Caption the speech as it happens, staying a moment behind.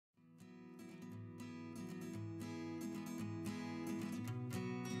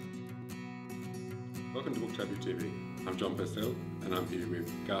Welcome to Book Chapter TV. I'm John Purcell and I'm here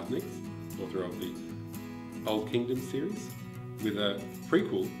with Garth Nix, author of the Old Kingdom series, with a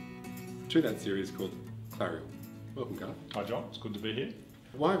prequel to that series called Clariel. Welcome, Garth. Hi John, it's good to be here.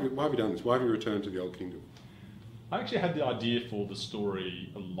 Why have you done this? Why have you returned to the Old Kingdom? I actually had the idea for the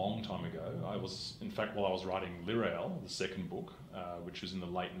story a long time ago. In fact, while I was writing Clariel, the second book, which was in the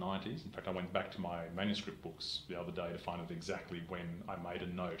late 90s. In fact, I went back to my manuscript books the other day to find out exactly when I made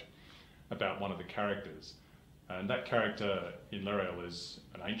a note about one of the characters. And that character in Clariel is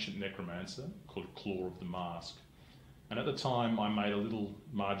an ancient necromancer called Claw of the Mask. And at the time, I made a little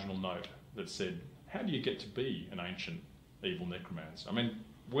marginal note that said, how do you get to be an ancient evil necromancer? I mean,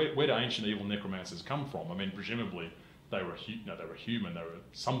 where do ancient evil necromancers come from? I mean, presumably they were human, they were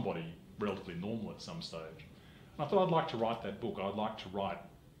somebody relatively normal at some stage. And I thought I'd like to write that book. I'd like to write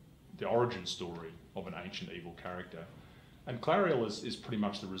the origin story of an ancient evil character. And Clariel is pretty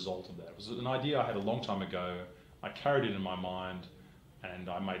much the result of that. It was an idea I had a long time ago. I carried it in my mind and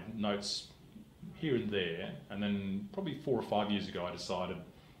I made notes here and there. And then probably 4 or 5 years ago, I decided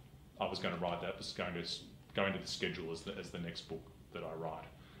I was going to write that. It was going to go into the schedule as the next book that I write.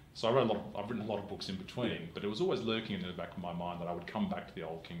 So I've written a lot of books in between, but it was always lurking in the back of my mind that I would come back to the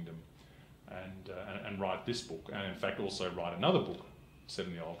Old Kingdom and write this book, and in fact also write another book set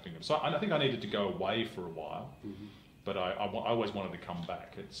in the Old Kingdom. So I think I needed to go away for a while, but I always wanted to come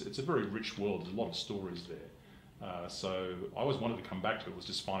back. It's a very rich world. There's a lot of stories there. So I always wanted to come back to it. It was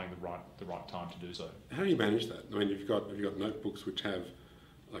just finding the right time to do so. How do you manage that? I mean, have you got notebooks which have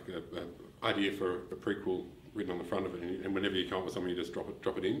like an idea for a prequel written on the front of it, and whenever you come up with something, you just drop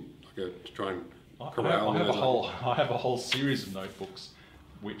it in, to try and corral? I have a whole series of notebooks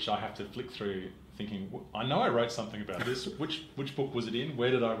which I have to flick through, thinking, I know I wrote something about this. Which book was it in? Where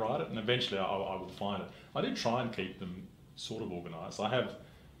did I write it? And eventually I will find it. I do try and keep them sort of organised. I have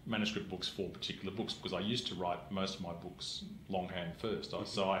manuscript books for particular books because I used to write most of my books longhand first.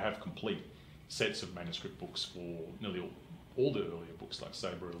 So I have complete sets of manuscript books for nearly all the earlier books like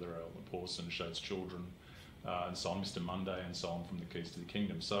Sabriel, Porson, Shade's Children, and so on, Mr. Monday, and so on, from the Keys to the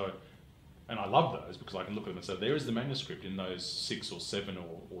Kingdom. So, and I love those because I can look at them and say, there is the manuscript in those 6 or 7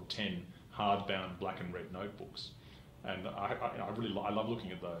 or 10 hardbound black and red notebooks. And I love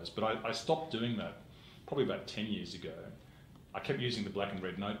looking at those. But I stopped doing that probably about 10 years ago. I kept using the black and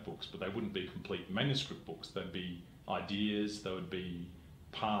red notebooks, but they wouldn't be complete manuscript books. They'd be ideas, they would be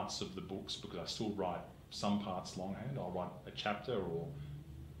parts of the books, because I still write some parts longhand. I'll write a chapter or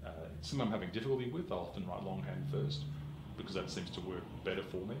something I'm having difficulty with, I'll often write longhand first because that seems to work better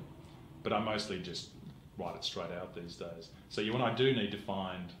for me. But I mostly just write it straight out these days. So when I do need to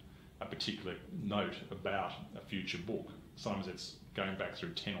find a particular note about a future book, sometimes it's going back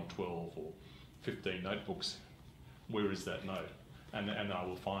through 10 or 12 or 15 notebooks, where is that note? And then I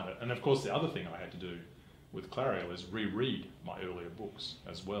will find it. And of course the other thing I had to do with Clariel is reread my earlier books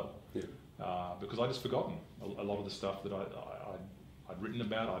as well. Yeah. Because I'd just forgotten a lot of the stuff that I'd written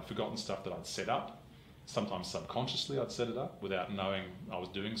about. I'd forgotten stuff that I'd set up. Sometimes subconsciously I'd set it up without knowing I was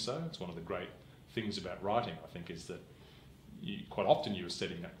doing so. It's one of the great things about writing, I think, is that quite often you were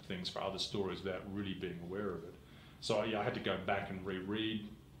setting up things for other stories without really being aware of it. So yeah, I had to go back and reread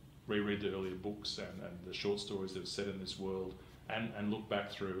the earlier books and the short stories that are set in this world, and look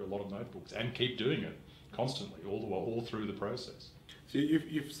back through a lot of notebooks and keep doing it constantly all through the process. So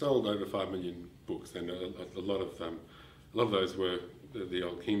you've sold over 5 million books, and a lot of those were the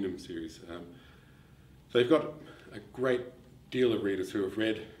Old Kingdom series. So you've got a great deal of readers who have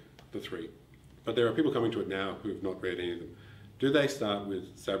read the 3, but there are people coming to it now who have not read any of them. Do they start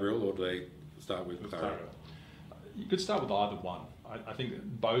with Sabriel or do they start with Clariel? You could start with either one. I think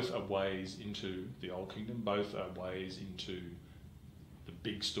both are ways into the Old Kingdom, both are ways into the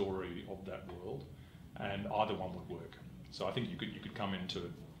big story of that world, and either one would work. So I think you could come into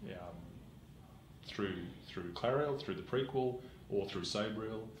it through Clariel, through the prequel, or through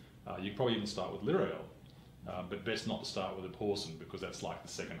Sabriel. You could probably even start with Clariel, but best not to start with a Porson, because that's like the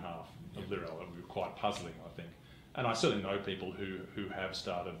second half of Clariel. It would be quite puzzling, I think. And I certainly know people who have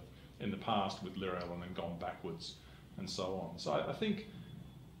started in the past with Clariel and then gone backwards and so on. So I think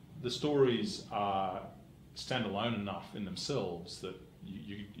the stories are standalone enough in themselves that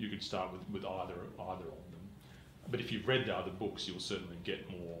you could start with either of them. But if you've read the other books, you'll certainly get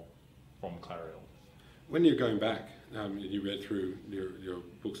more from Clariel. When you're going back, you read through your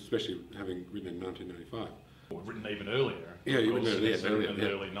books, especially having written in 1995. Or written even earlier. Yeah, you written earlier. In the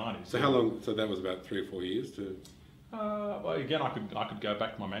early 90s. So how long? So that was about 3 or 4 years to. Well, again, I could go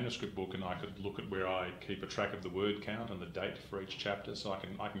back to my manuscript book and I could look at where I keep a track of the word count and the date for each chapter. So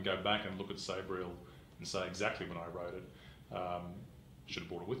I can go back and look at Sabriel and say exactly when I wrote it. Should have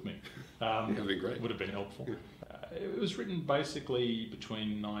brought it with me. That'd be great. Would have been helpful. Yeah. It was written basically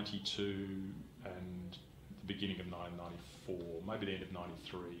between 92 and the beginning of 1994, maybe the end of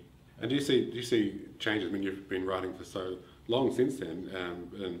 93. And do you see changes? I mean, you've been writing for so long since then,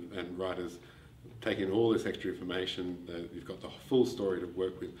 and writers taking all this extra information. You've got the full story to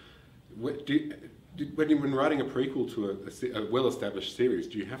work with. When writing a prequel to a well-established series,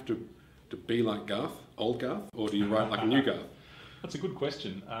 do you have to be like Garth, old Garth, or do you write like a new Garth? That's a good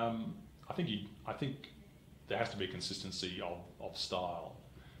question. I think there has to be consistency of style,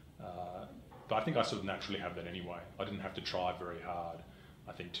 but I think I sort of naturally have that anyway. I didn't have to try very hard,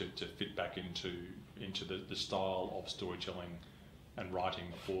 I think, to fit back into the style of storytelling and writing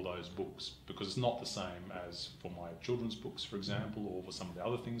for those books, because it's not the same as for my children's books, for example, or for some of the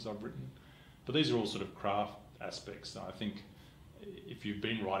other things I've written. But these are all sort of craft aspects. I think if you've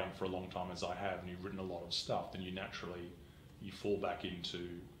been writing for a long time, as I have, and you've written a lot of stuff, then you fall back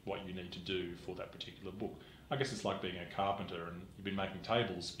into what you need to do for that particular book. I guess it's like being a carpenter and you've been making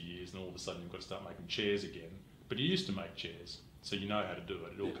tables for years, and all of a sudden you've got to start making chairs again. But you used to make chairs, so you know how to do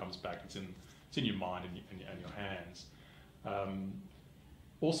it. It all comes back. It's in your mind and your hands.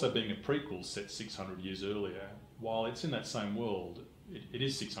 Also, being a prequel set 600 years earlier, while it's in that same world, it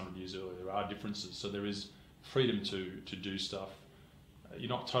is 600 years earlier. There are differences, so there is freedom to do stuff. You're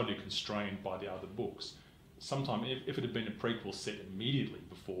not totally constrained by the other books. Sometimes, if it had been a prequel set immediately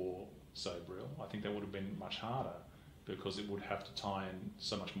before Sabriel, I think that would have been much harder, because it would have to tie in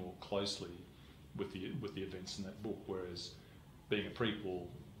so much more closely with the events in that book. Whereas being a prequel,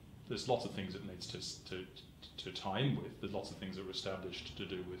 there's lots of things it needs to tie in with. There's lots of things that were established to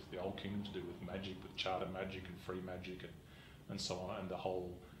do with the Old Kingdom, to do with magic, with charter magic and free magic and so on, and the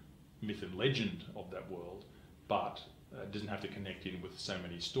whole myth and legend of that world. But it doesn't have to connect in with so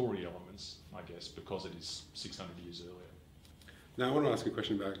many story elements, I guess, because it is 600 years earlier. Now, I want to ask a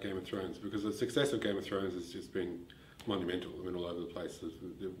question about Game of Thrones, because the success of Game of Thrones has just been monumental. I mean, all over the place.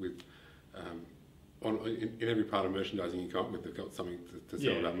 In every part of merchandising you come up with, they've got something to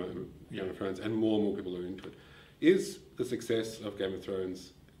sell about Game of Thrones, and more people are into it. Is the success of Game of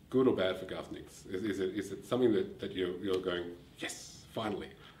Thrones good or bad for Garth Nix? Is it something that you're going, yes, finally?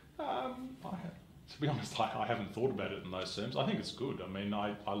 To be honest, I haven't thought about it in those terms. I think it's good. I mean,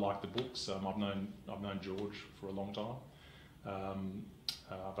 I like the books. I've known George for a long time.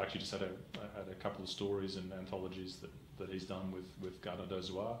 I've actually just had a couple of stories and anthologies that he's done with Garth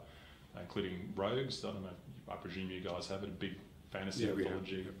Nix, including Rogues. I don't know. I presume you guys have it. A big fantasy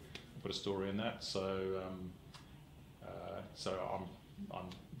anthology. I've got a story in that. So I'm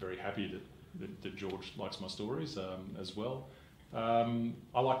very happy that George likes my stories as well.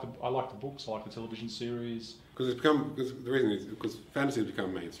 I like the books. I like the television series. Because the reason is because fantasy has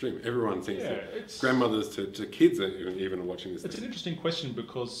become mainstream. Everyone thinks that grandmothers to kids even are watching this. It's an interesting question,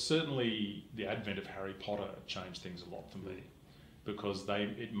 because certainly the advent of Harry Potter changed things a lot for me, because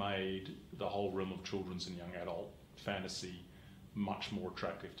it made the whole realm of children's and young adult fantasy much more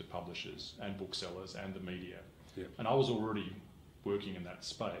attractive to publishers and booksellers and the media. Yeah. And I was already working in that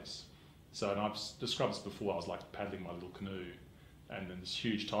space. So, and I've described this before, I was like paddling my little canoe, and then this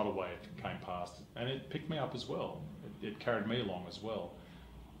huge tidal wave came past, and it picked me up as well. It carried me along as well.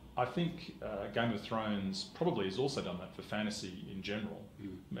 I think Game of Thrones probably has also done that for fantasy in general,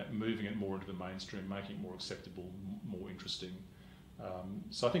 moving it more into the mainstream, making it more acceptable, more interesting.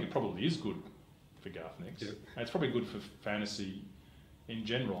 So I think it probably is good for Garth Nix. And it's probably good for fantasy in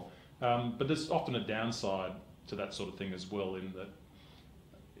general. But there's often a downside to that sort of thing as well, in that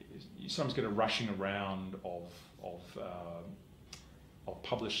you sometimes get a rushing around of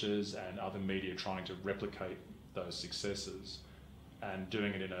publishers and other media trying to replicate those successes, and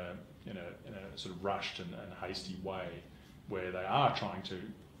doing it in a sort of rushed and hasty way, where they are trying to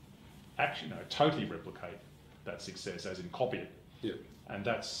actually totally replicate that success, as in copy it. Yeah. And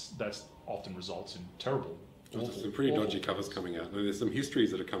that's often results in terrible. There's some pretty dodgy covers coming out. There's some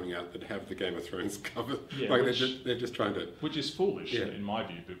histories that are coming out that have the Game of Thrones cover. Yeah, like they're just trying to. Which is foolish in my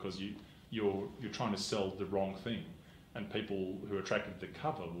view, because you're trying to sell the wrong thing, and people who are attracted to the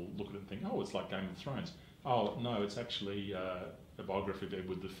cover will look at it and think, oh, it's like Game of Thrones. Oh no, it's actually a biography of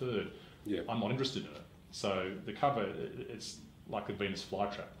Edward III. Yeah. I'm not interested in it. So the cover, it's like the Venus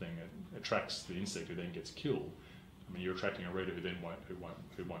flytrap thing. It attracts the insect who then gets killed. I mean, you're attracting a reader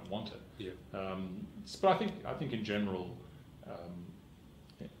who won't want it. Yeah. But I think in general,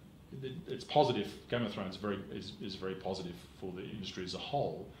 it's positive. Game of Thrones is very positive for the industry as a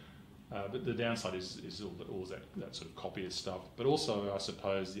whole. But the downside is all that sort of copyist stuff. But also, I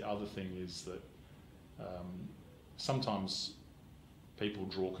suppose the other thing is that sometimes people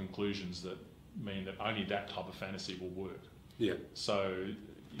draw conclusions that mean that only that type of fantasy will work. Yeah. So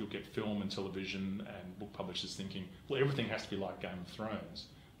you'll get film and television and book publishers thinking, well, everything has to be like Game of Thrones,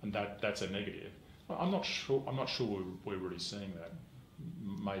 and that's a negative. Well, I'm not sure we're really seeing that.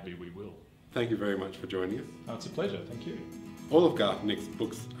 Maybe we will. Thank you very much for joining us. Oh, it's a pleasure. Thank you. All of Garth Nix's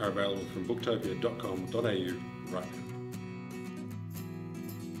books are available from booktopia.com.au right now.